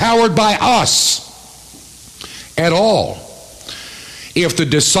not powered by us at all. If the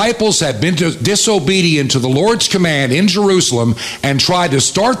disciples had been disobedient to the Lord's command in Jerusalem and tried to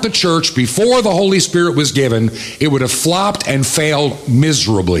start the church before the Holy Spirit was given, it would have flopped and failed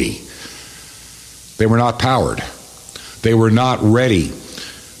miserably. They were not powered. They were not ready.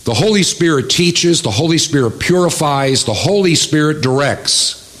 The Holy Spirit teaches, the Holy Spirit purifies, the Holy Spirit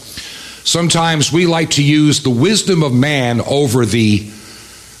directs. Sometimes we like to use the wisdom of man over the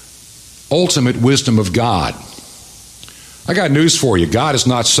ultimate wisdom of God. I got news for you. God is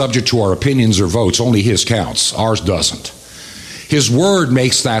not subject to our opinions or votes. Only His counts. Ours doesn't. His Word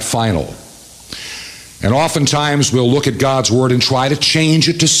makes that final. And oftentimes we'll look at God's Word and try to change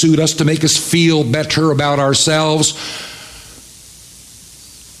it to suit us, to make us feel better about ourselves.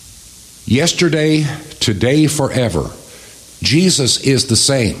 Yesterday, today, forever, Jesus is the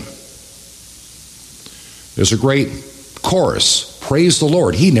same. There's a great chorus. Praise the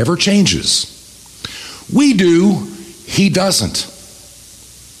Lord. He never changes. We do. He doesn't.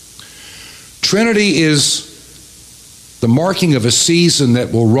 Trinity is the marking of a season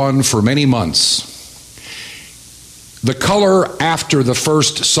that will run for many months. The color after the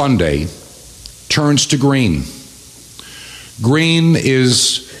first Sunday turns to green. Green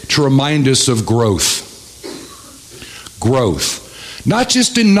is to remind us of growth. Growth. Not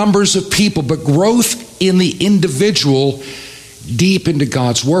just in numbers of people, but growth in the individual deep into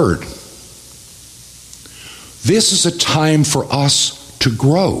God's Word. This is a time for us to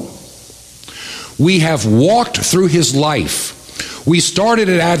grow. We have walked through His life. We started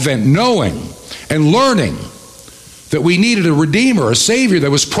at Advent knowing and learning that we needed a Redeemer, a Savior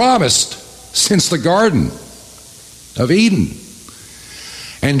that was promised since the Garden of Eden.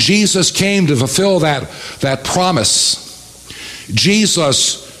 And Jesus came to fulfill that promise.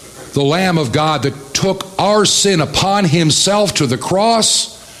 Jesus, the Lamb of God that took our sin upon Himself to the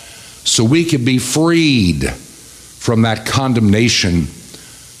cross so we could be freed from that condemnation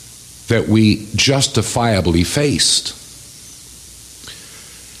that we justifiably faced.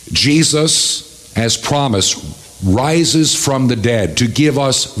 Jesus, as promised, rises from the dead to give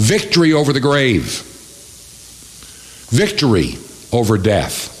us victory over the grave, victory over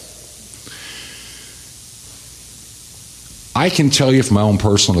death. I can tell you from my own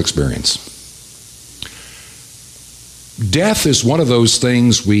personal experience, death is one of those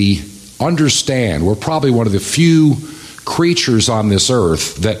things we understand. We're probably one of the few creatures on this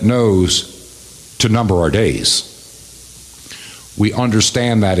earth that knows to number our days. We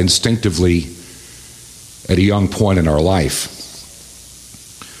understand that instinctively at a young point in our life.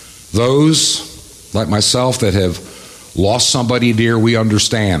 Those, like myself, that have lost somebody dear, we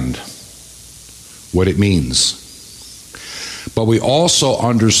understand what it means. But we also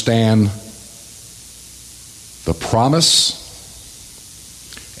understand the promise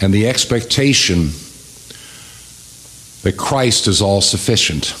and the expectation that Christ is all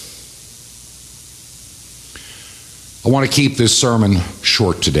sufficient. I want to keep this sermon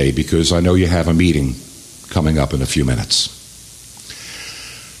short today because I know you have a meeting coming up in a few minutes.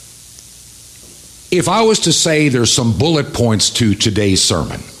 If I was to say there's some bullet points to today's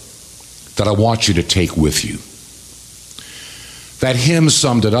sermon that I want you to take with you, that hymn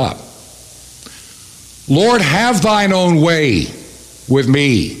summed it up. Lord, have thine own way with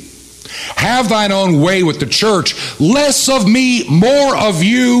me. Have thine own way with the church. Less of me, more of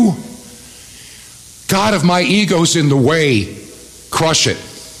you. God, if my ego's in the way, crush it.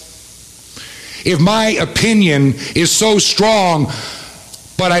 If my opinion is so strong,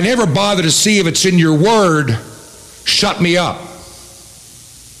 but I never bother to see if it's in your word, shut me up.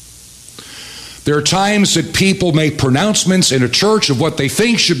 There are times that people make pronouncements in a church of what they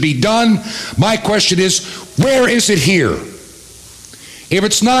think should be done. My question is, where is it here? If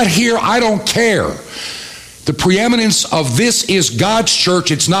it's not here, I don't care. The preeminence of this is God's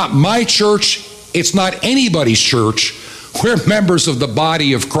church. It's not my church. It's not anybody's church. We're members of the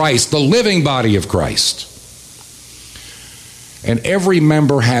body of Christ, the living body of Christ. And every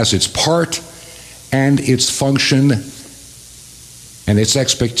member has its part and its function and its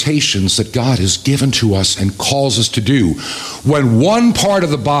expectations that God has given to us and calls us to do. When one part of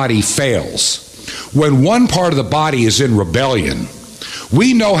the body fails, when one part of the body is in rebellion,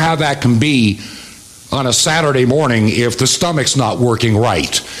 we know how that can be on a Saturday morning if the stomach's not working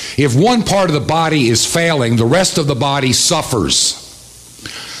right. If one part of the body is failing, the rest of the body suffers.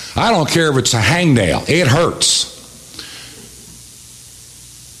 I don't care if it's a hangnail, it hurts.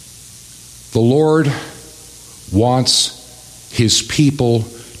 The Lord wants His people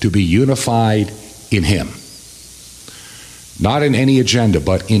to be unified in Him. Not in any agenda,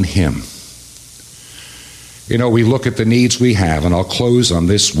 but in Him. You know, we look at the needs we have, and I'll close on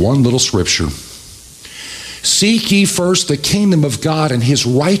this one little scripture. Seek ye first the kingdom of God and His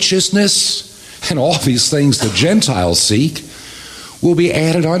righteousness, and all these things the Gentiles seek will be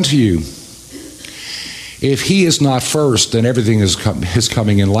added unto you. If He is not first, then everything is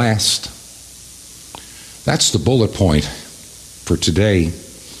coming in last. That's the bullet point for today.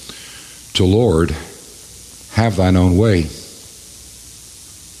 To Lord, have thine own way.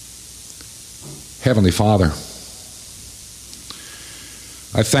 Heavenly Father,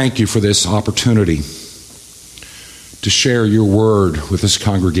 I thank you for this opportunity to share your word with this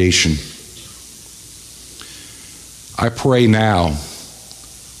congregation. I pray now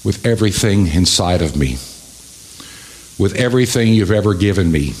with everything inside of me, with everything you've ever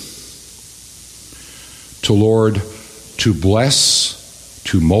given me, to bless,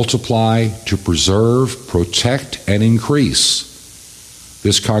 to multiply, to preserve, protect, and increase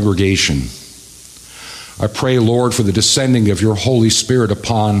this congregation. I pray, Lord, for the descending of your Holy Spirit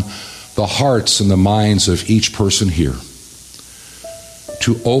upon the hearts and the minds of each person here,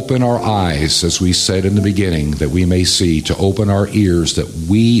 to open our eyes, as we said in the beginning, that we may see, to open our ears that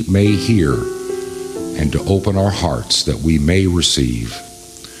we may hear, and to open our hearts that we may receive.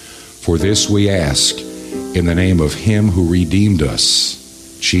 For this we ask in the name of him who redeemed us,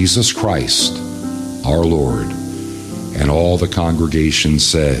 Jesus Christ, our Lord. And all the congregation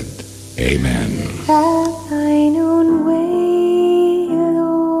said, Amen. Have thine own way,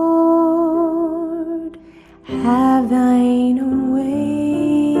 Lord. Have thine own way.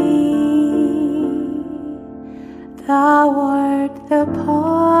 Thou art the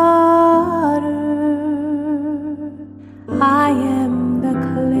potter, I am the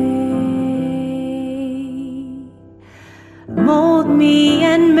clay. Mold me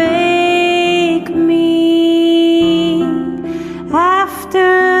and make me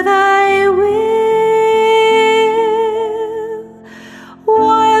after thy will,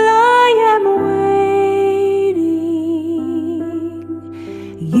 while I am waiting,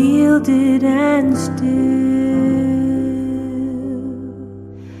 yielded and still.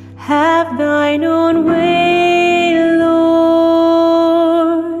 Have thine own way,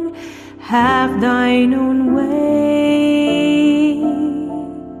 Lord, have thine own way.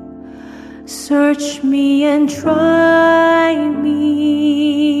 Search me and try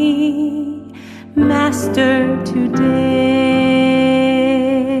me, Master, today.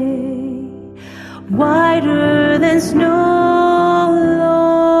 Whiter than snow,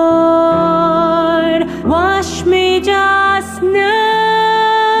 Lord, wash me just now,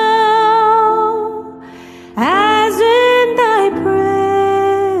 as in thy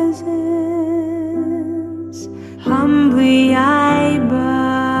presence humbly I bow.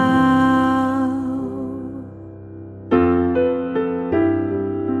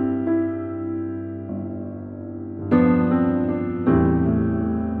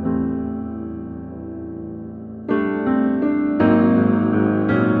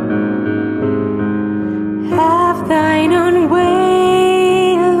 Thine own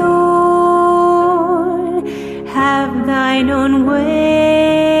way, Lord, have thine own way.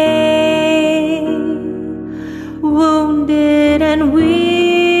 Wounded and weary,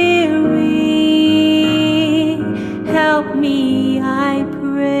 help me, I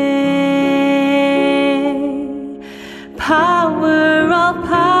pray. Power, all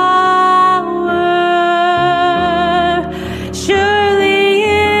power, surely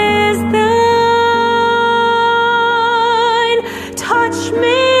is thine. Touch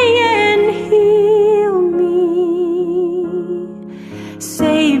me and heal me,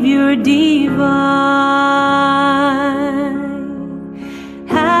 Savior divine.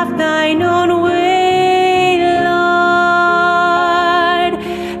 Have thine own way, Lord,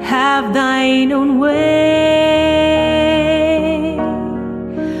 have thine own way.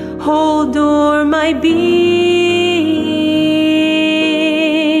 Hold o'er my being,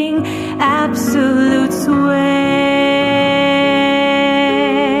 absolute sway.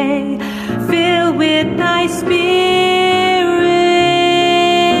 Fill with thy Spirit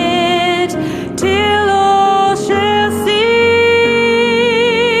till all shall see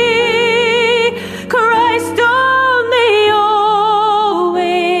Christ only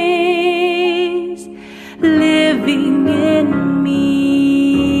always living in me.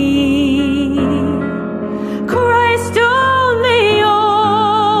 Christ only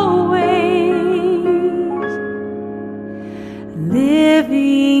always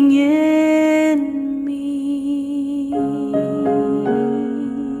living in me.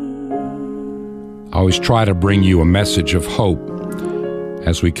 I always try to bring you a message of hope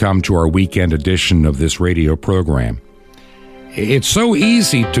as we come to our weekend edition of this radio program. It's so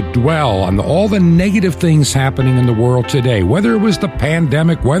easy to dwell on all the negative things happening in the world today, whether it was the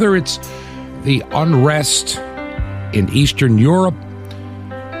pandemic, whether it's the unrest in Eastern Europe,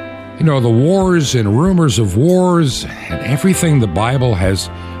 the wars and rumors of wars and everything the Bible has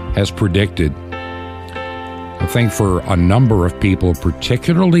predicted. I think for a number of people,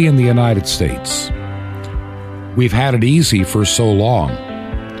 particularly in the United States, we've had it easy for so long.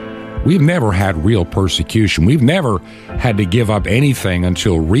 We've never had real persecution. We've never had to give up anything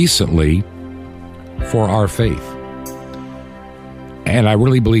until recently for our faith. And I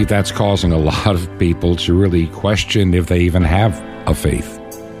really believe that's causing a lot of people to really question if they even have a faith.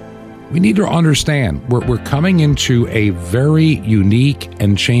 We need to understand we're coming into a very unique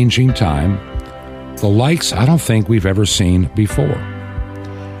and changing time, the likes I don't think we've ever seen before.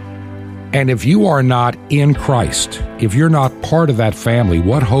 And if you are not in Christ, if you're not part of that family,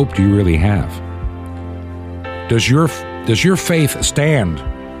 what hope do you really have? Does your faith stand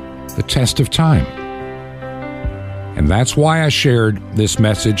the test of time? And that's why I shared this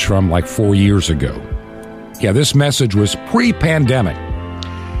message from like 4 years ago. Yeah, this message was pre-pandemic.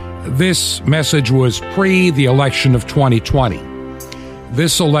 This message was pre the election of 2020.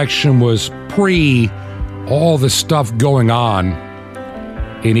 This election was pre all the stuff going on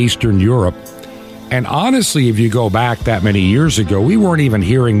in Eastern Europe. And honestly, if you go back that many years ago, we weren't even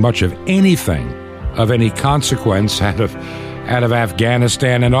hearing much of anything of any consequence out of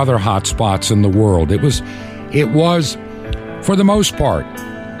Afghanistan and other hot spots in the world. It was, for the most part,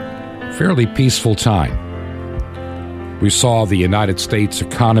 fairly peaceful time. We saw the United States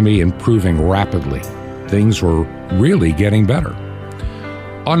economy improving rapidly. Things were really getting better.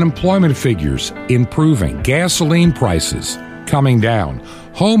 Unemployment figures improving. Gasoline prices coming down.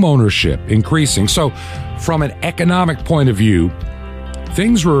 Home ownership increasing. So from an economic point of view,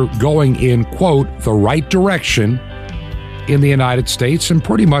 things were going in, quote, the right direction in the United States and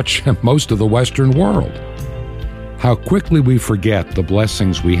pretty much most of the Western world. How quickly we forget the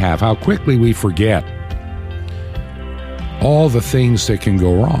blessings we have. How quickly we forget all the things that can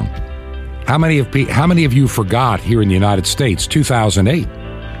go wrong. How many of you forgot here in the United States, 2008,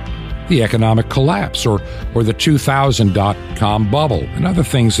 the economic collapse or the 2000 dot-com bubble and other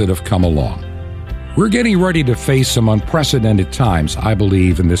things that have come along? We're getting ready to face some unprecedented times, I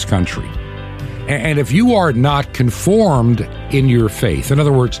believe, in this country. And if you are not conformed in your faith, in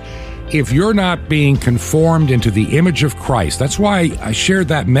other words, if you're not being conformed into the image of Christ, that's why I shared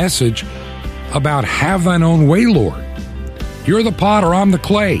that message about have thine own way, Lord. You're the potter, I'm the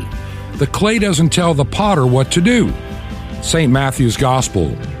clay. The clay doesn't tell the potter what to do. St. Matthew's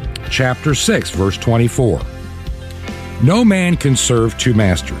Gospel, chapter 6, verse 24. No man can serve two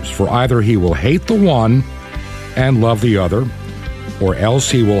masters, for either he will hate the one and love the other, or else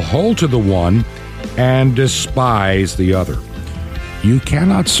he will hold to the one and despise the other. You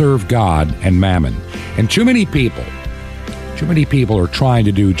cannot serve God and mammon. And too many people are trying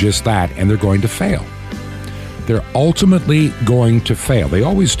to do just that, and they're going to fail. They're ultimately going to fail. They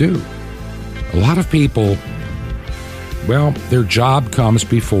always do. A lot of people, well, their job comes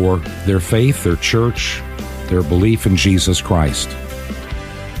before their faith, their church, their belief in Jesus Christ,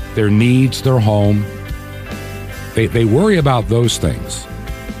 their needs, their home. They worry about those things,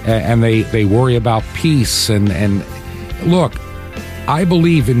 and they worry about peace. And look, I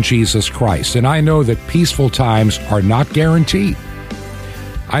believe in Jesus Christ, and I know that peaceful times are not guaranteed.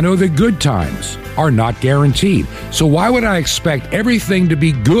 I know that good times are not guaranteed. So why would I expect everything to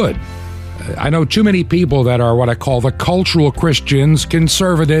be good? I know too many people that are what I call the cultural Christians,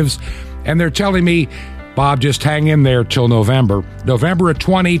 conservatives, and they're telling me, Bob, just hang in there till November of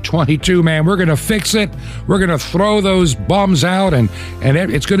 2022, man. We're going to fix it. We're going to throw those bums out, and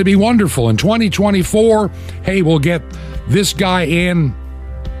it's going to be wonderful. In 2024, hey, we'll get this guy in.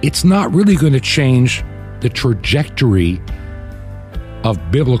 It's not really going to change the trajectory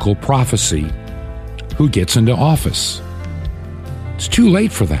of biblical prophecy who gets into office. It's too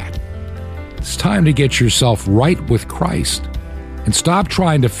late for that. It's time to get yourself right with Christ and stop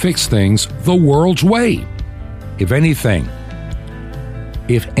trying to fix things the world's way. If anything,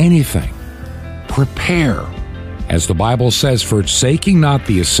 prepare, as the Bible says, forsaking not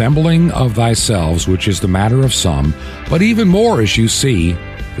the assembling of thyself, which is the matter of some, but even more as you see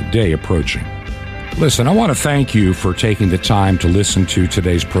the day approaching. Listen, I want to thank you for taking the time to listen to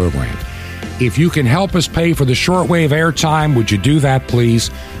today's program. If you can help us pay for the shortwave airtime, would you do that, please?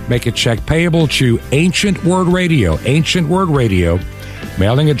 Make a check payable to Ancient Word Radio. Ancient Word Radio.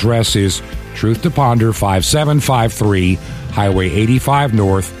 Mailing address is Truth to Ponder, 5753 Highway 85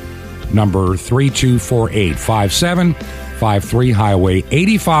 North, number 3248. 5753 Highway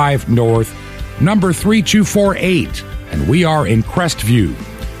 85 North, number 3248. And we are in Crestview,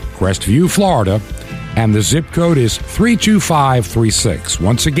 Florida, and the zip code is 32536.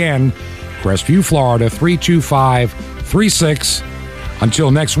 Once again, Crestview, Florida, 32536.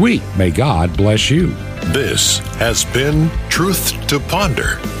 Until next week, may God bless you. This has been Truth to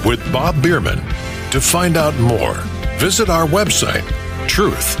Ponder with Bob Bierman. To find out more, visit our website,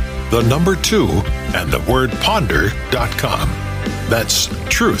 truth, 2, and the word ponder.com. That's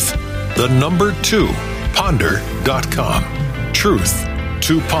truth, 2, ponder.com. Truth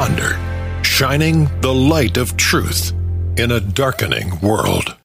to Ponder. shining the light of truth in a darkening world.